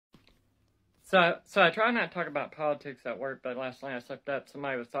So I try not to talk about politics at work, but last night I slipped up.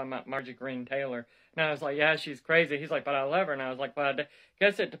 Somebody was talking about Margie Green Taylor, and I was like, "Yeah, she's crazy." He's like, "But I love her," and I was like, "Well, I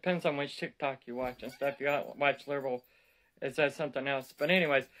guess it depends on which TikTok you watch and stuff. You watch liberal, it says something else." But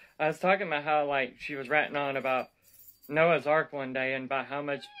anyways, I was talking about how like she was ratting on about Noah's Ark one day and about how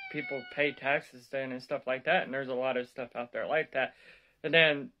much people pay taxes then and stuff like that, and there's a lot of stuff out there like that. And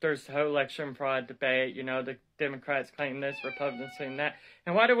then there's the whole election fraud debate. You know, the Democrats claim this, Republicans claim that.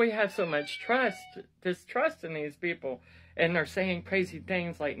 And why do we have so much distrust in these people? And they're saying crazy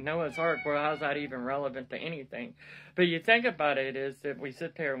things like Noah's Ark. Well, how's that even relevant to anything? But you think about it is that we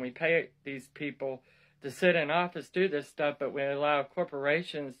sit there and we pay these people to sit in office, do this stuff, but we allow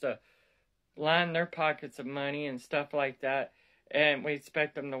corporations to line their pockets of money and stuff like that. And we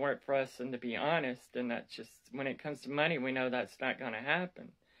expect them to work for us and to be honest. And that's just, when it comes to money, we know that's not going to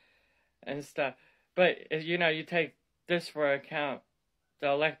happen and stuff. But, you know, you take this for account, the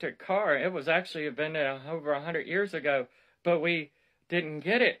electric car, it was actually invented over 100 years ago, but we didn't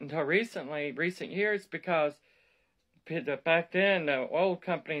get it until recent years, because back then the old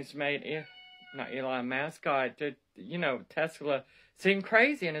companies made, not Elon Musk, you know, Tesla seemed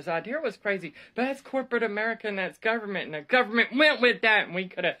crazy, and his idea was crazy. But that's corporate America, and that's government, and the government went with that, and we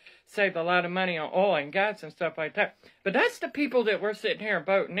could have saved a lot of money on oil and gas and stuff like that. But that's the people that we're sitting here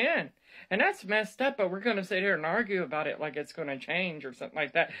voting in. And that's messed up, but we're going to sit here and argue about it like it's going to change or something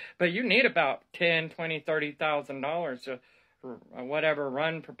like that. But you need about $10,000, $20,000, $30,000 to whatever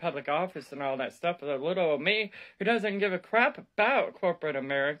run for public office and all that stuff. But a little old me who doesn't give a crap about corporate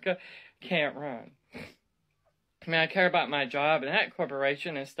America can't run. I mean, I care about my job and that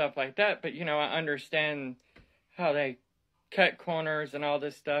corporation and stuff like that, but, you know, I understand how they cut corners and all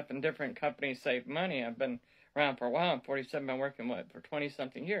this stuff, and different companies save money. I've been around for a while. I'm 47, been working, for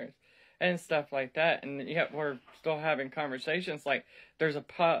 20-something years and stuff like that, and yet we're still having conversations like there's a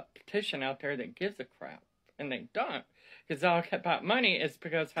politician out there that gives a crap, and they don't. Because all about money is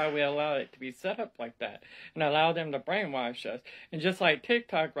because how we allow it to be set up like that and allow them to brainwash us. And just like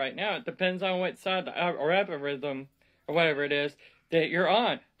TikTok right now, it depends on what side the algorithm or whatever it is that you're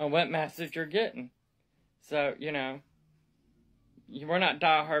on what message you're getting. So, you know, we're not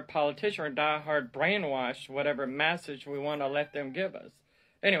diehard politician or diehard brainwash, whatever message we want to let them give us.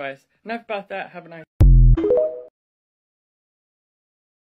 Anyways, enough about that. Have a nice